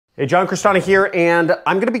Hey, John Crestani here, and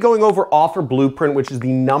I'm going to be going over Offer Blueprint, which is the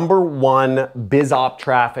 #1 Biz Opp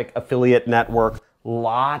traffic affiliate network.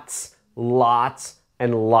 Lots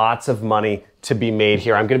and lots of money to be made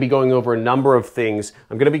here. I'm going to be going over a number of things.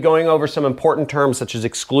 I'm going to be going over some important terms such as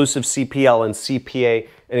exclusive CPL and CPA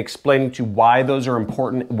and explaining to you why those are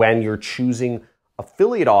important when you're choosing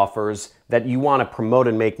affiliate offers that you want to promote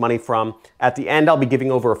and make money from. At the end, I'll be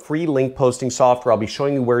giving over a free link posting software. I'll be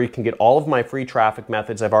showing you where you can get all of my free traffic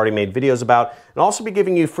methods I've already made videos about, and also be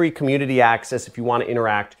giving you free community access if you want to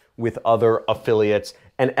interact with other affiliates,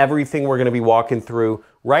 and everything we're going to be walking through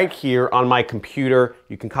right here on my computer.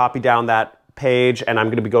 You can copy down that page, and I'm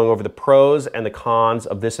going to be going over the pros and the cons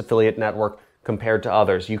of this affiliate network compared to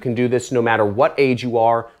others. You can do this no matter what age you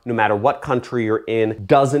are, no matter what country you're in,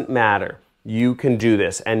 doesn't matter. You can do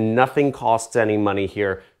this, and nothing costs any money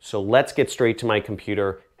here. So let's get straight to my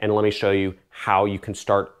computer and let me show you how you can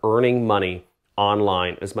start earning money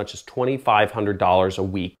online, as much as $2,500 a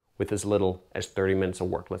week with as little as 30 minutes of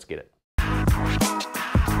work. Let's get it.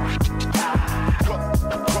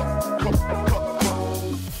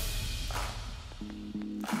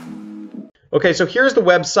 Okay, so here's the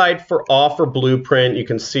website for Offer Blueprint. You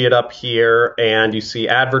can see it up here, and you see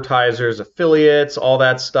advertisers, affiliates, all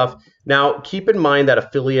that stuff. Now, keep in mind that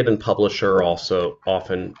affiliate and publisher are also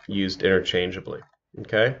often used interchangeably.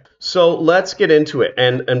 Okay, so let's get into it.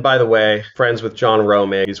 And by the way, friends with John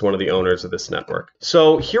Rome, he's one of the owners of this network.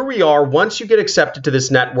 So here we are. Once you get accepted to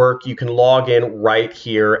this network, you can log in right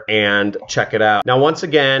here and check it out. Now, once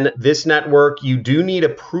again, this network, you do need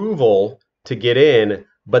approval to get in,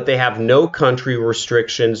 but they have no country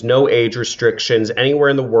restrictions, no age restrictions anywhere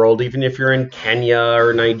in the world, even if you're in Kenya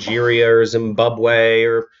or Nigeria or Zimbabwe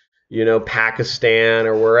or Pakistan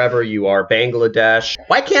or wherever you are, Bangladesh.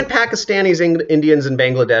 Why can't Pakistanis, Indians, and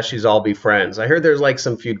Bangladeshis all be friends? I heard there's like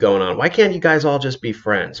some feud going on. Why can't you guys all just be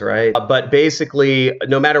friends, right? But basically,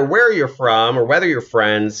 no matter where you're from or whether you're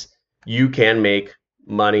friends, you can make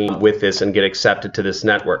money with this and get accepted to this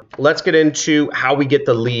network. Let's get into how we get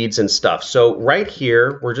the leads and stuff. So right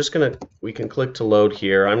here, we can click to load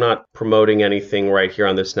here. I'm not promoting anything right here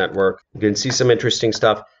on this network. You can see some interesting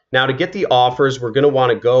stuff. Now, to get the offers, we're going to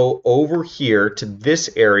want to go over here to this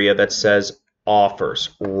area that says offers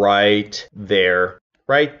right there,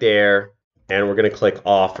 and we're going to click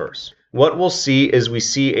offers. What we'll see is we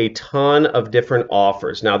see a ton of different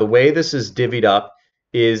offers. Now, the way this is divvied up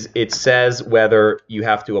is it says whether you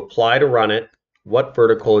have to apply to run it, what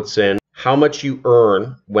vertical it's in, how much you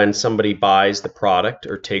earn when somebody buys the product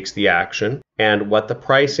or takes the action, and what the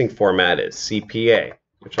pricing format is, CPA,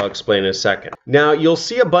 which I'll explain in a second. Now, you'll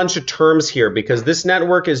see a bunch of terms here because this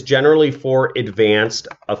network is generally for advanced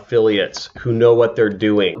affiliates who know what they're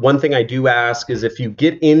doing. One thing I do ask is if you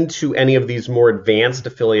get into any of these more advanced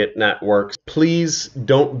affiliate networks, please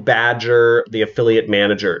don't badger the affiliate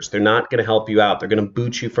managers. They're not going to help you out. They're going to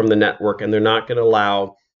boot you from the network, and they're not going to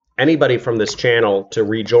allow anybody from this channel to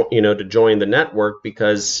join the network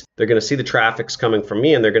because they're going to see the traffic's coming from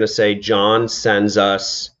me, and they're going to say, John sends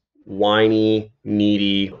us whiny,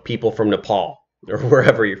 needy people from Nepal or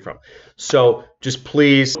wherever you're from. So just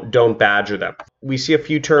please don't badger them. We see a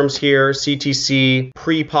few terms here: CTC,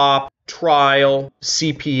 pre-pop, trial,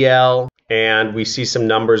 CPL, and we see some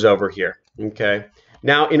numbers over here. Okay.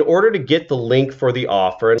 Now, in order to get the link for the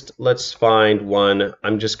offer, let's find one.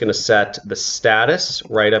 I'm just going to set the status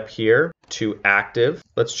right up here to active.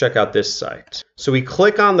 Let's check out this site. So we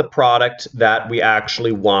click on the product that we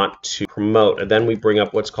actually want to promote, and then we bring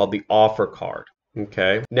up what's called the offer card.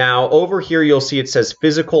 Okay. Now, over here, you'll see it says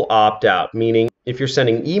physical opt-out, meaning if you're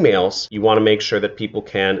sending emails, you want to make sure that people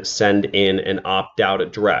can send in an opt-out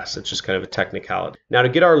address. It's just kind of a technicality. Now, to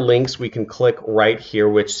get our links, we can click right here,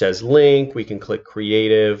 which says link. We can click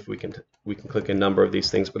creative. We can click a number of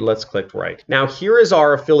these things, but let's click right. Now, here is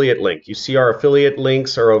our affiliate link. You see our affiliate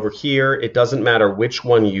links are over here. It doesn't matter which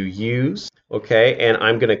one you use. Okay, and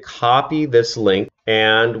I'm going to copy this link,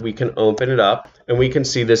 and we can open it up, and we can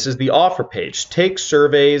see this is the offer page. Take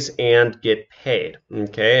surveys and get paid.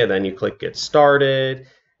 Okay, and then you click get started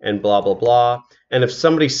and blah, blah, blah. And if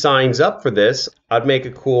somebody signs up for this, I'd make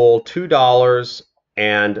a cool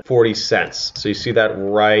 $2.40. So you see that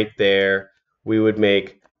right there. We would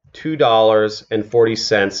make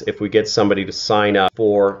 $2.40 if we get somebody to sign up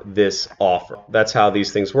for this offer. That's how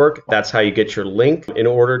these things work. That's how you get your link. In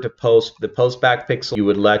order to post the post back pixel, you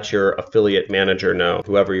would let your affiliate manager know,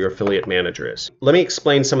 whoever your affiliate manager is. Let me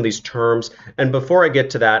explain some of these terms. And before I get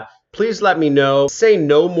to that, please let me know. Say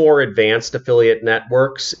no more advanced affiliate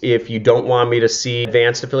networks if you don't want me to see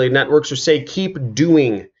advanced affiliate networks, or say keep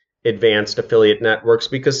doing advanced affiliate networks,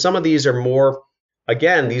 because some of these are more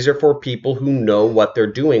Again, these are for people who know what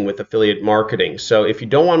they're doing with affiliate marketing. So if you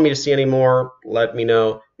don't want me to see any more, let me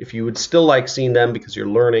know. If you would still like seeing them because you're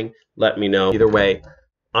learning, let me know. Either way,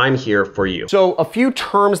 I'm here for you. So a few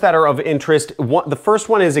terms that are of interest. The first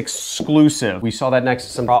one is exclusive. We saw that next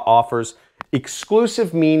to some offers.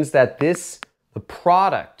 Exclusive means that the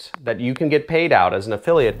product that you can get paid out as an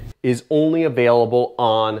affiliate is only available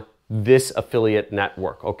on this affiliate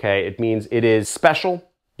network, okay? It means it is special.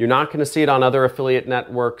 You're not going to see it on other affiliate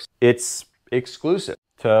networks. It's exclusive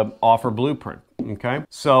to Offer Blueprint, okay?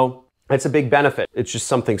 So it's a big benefit. It's just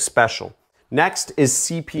something special. Next is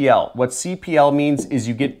CPL. What CPL means is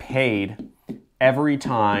you get paid every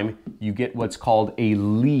time you get what's called a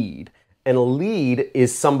lead. And a lead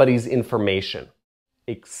is somebody's information,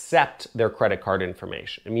 except their credit card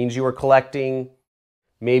information. It means you are collecting,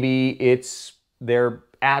 maybe it's their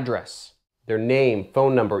address, their name,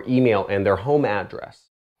 phone number, email, and their home address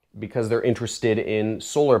because they're interested in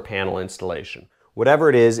solar panel installation. Whatever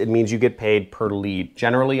it is, it means you get paid per lead.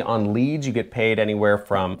 Generally on leads, you get paid anywhere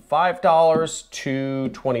from $5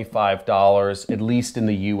 to $25, at least in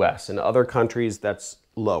the US. In other countries, that's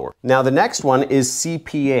lower. Now the next one is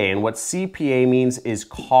CPA, and what CPA means is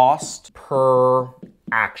cost per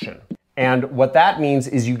action. And what that means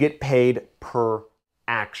is you get paid per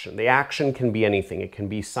action. The action can be anything. It can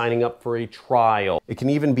be signing up for a trial. It can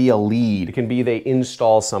even be a lead. It can be they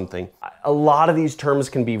install something. A lot of these terms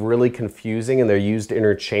can be really confusing and they're used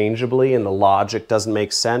interchangeably and the logic doesn't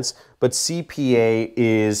make sense. But CPA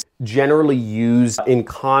is generally used in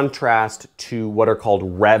contrast to what are called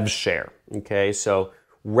rev share. Okay, so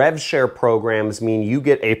rev share programs mean you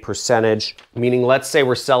get a percentage, meaning let's say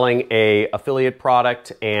we're selling a affiliate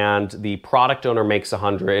product and the product owner makes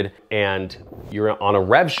 100 and you're on a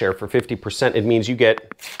rev share for 50%. It means you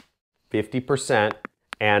get 50%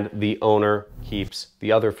 and the owner keeps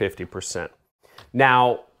the other 50%.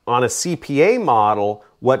 Now, on a CPA model,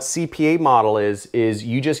 what CPA model is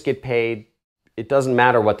you just get paid. It doesn't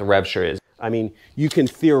matter what the rev share is. I mean, you can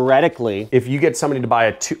theoretically, if you get somebody to buy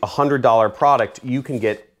a $100 product, you can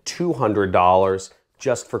get $200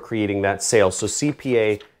 just for creating that sale. So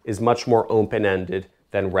CPA is much more open-ended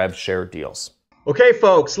than rev share deals. Okay,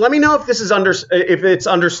 folks, let me know if this is if it's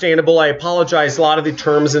understandable. I apologize. A lot of the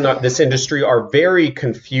terms in this industry are very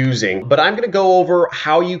confusing, but I'm going to go over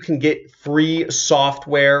how you can get free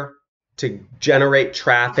software to generate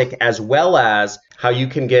traffic, as well as how you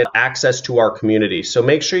can get access to our community. So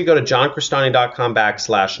make sure you go to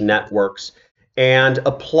johncrestani.com/networks and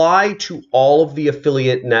apply to all of the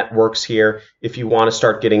affiliate networks here if you want to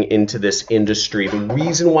start getting into this industry. The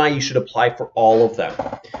reason why you should apply for all of them,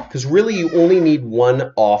 because really you only need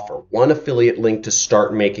one offer, one affiliate link to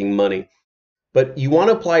start making money. But you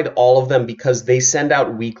want to apply to all of them because they send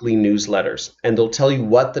out weekly newsletters and they'll tell you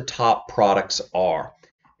what the top products are.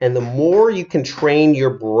 And the more you can train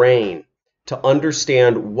your brain to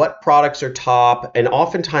understand what products are top, and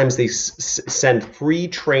oftentimes they send free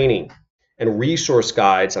training and resource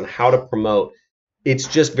guides on how to promote, it's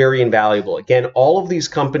just very invaluable. Again, all of these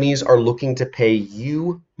companies are looking to pay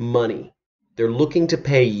you money. They're looking to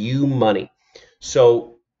pay you money.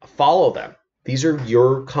 So follow them. These are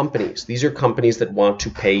your companies. These are companies that want to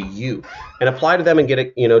pay you, and apply to them and get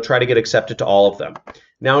it, try to get accepted to all of them.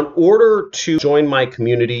 Now, in order to join my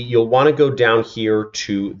community, you'll want to go down here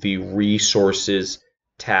to the resources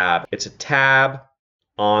tab. It's a tab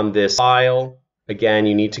on this file. Again,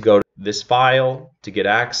 you need to go to this file to get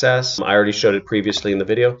access. I already showed it previously in the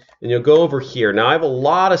video, and you'll go over here. Now, I have a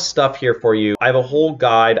lot of stuff here for you. I have a whole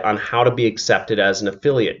guide on how to be accepted as an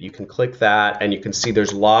affiliate. You can click that and you can see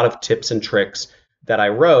there's a lot of tips and tricks that I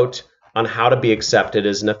wrote on how to be accepted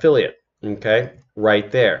as an affiliate, okay,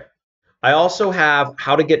 right there. I also have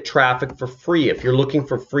how to get traffic for free. If you're looking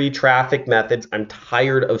for free traffic methods, I'm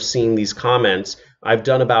tired of seeing these comments. I've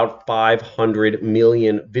done about 500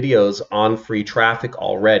 million videos on free traffic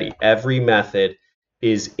already. Every method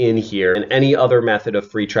is in here, and any other method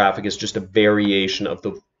of free traffic is just a variation of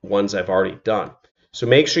the ones I've already done. So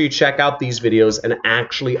make sure you check out these videos and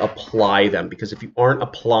actually apply them, because if you aren't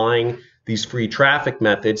applying these free traffic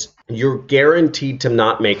methods, you're guaranteed to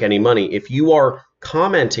not make any money. If you are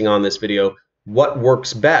commenting on this video, what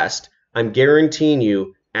works best, I'm guaranteeing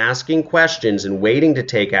you asking questions and waiting to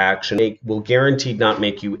take action will guaranteed not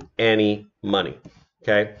make you any money.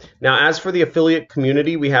 Okay. Now, as for the affiliate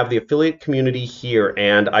community, we have the affiliate community here,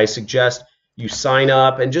 and I suggest you sign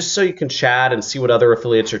up, and just so you can chat and see what other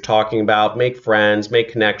affiliates are talking about, make friends,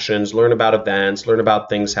 make connections, learn about events, learn about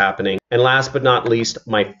things happening. And last but not least,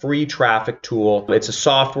 my free traffic tool. It's a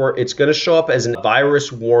software. It's going to show up as a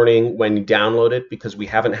virus warning when you download it because we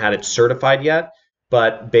haven't had it certified yet.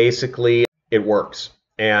 But basically, it works.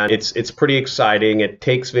 And it's pretty exciting. It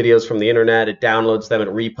takes videos from the internet, it downloads them, it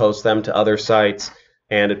reposts them to other sites,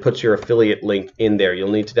 and it puts your affiliate link in there.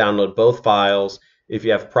 You'll need to download both files. If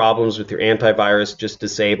you have problems with your antivirus, just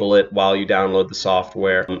disable it while you download the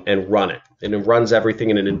software and run it. And it runs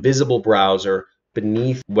everything in an invisible browser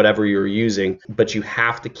beneath whatever you're using, but you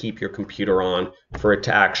have to keep your computer on for it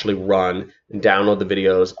to actually run and download the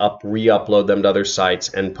videos, re-upload them to other sites,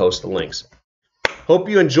 and post the links. Hope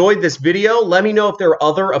you enjoyed this video. Let me know if there are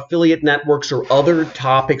other affiliate networks or other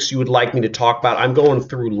topics you would like me to talk about. I'm going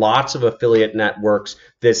through lots of affiliate networks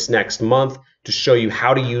this next month to show you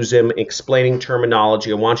how to use them, explaining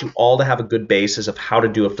terminology. I want you all to have a good basis of how to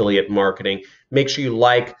do affiliate marketing. Make sure you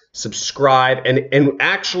like, subscribe, and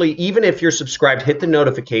actually, even if you're subscribed, hit the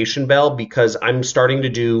notification bell, because I'm starting to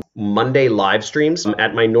do Monday live streams.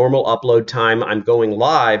 At my normal upload time, I'm going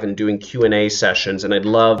live and doing Q&A sessions, and I'd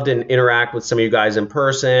love to interact with some of you guys in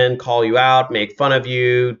person, call you out, make fun of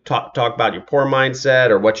you, talk about your poor mindset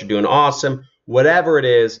or what you're doing awesome, whatever it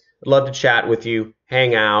is. I'd love to chat with you,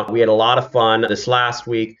 hang out. We had a lot of fun this last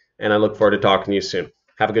week, and I look forward to talking to you soon.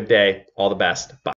 Have a good day. All the best. Bye.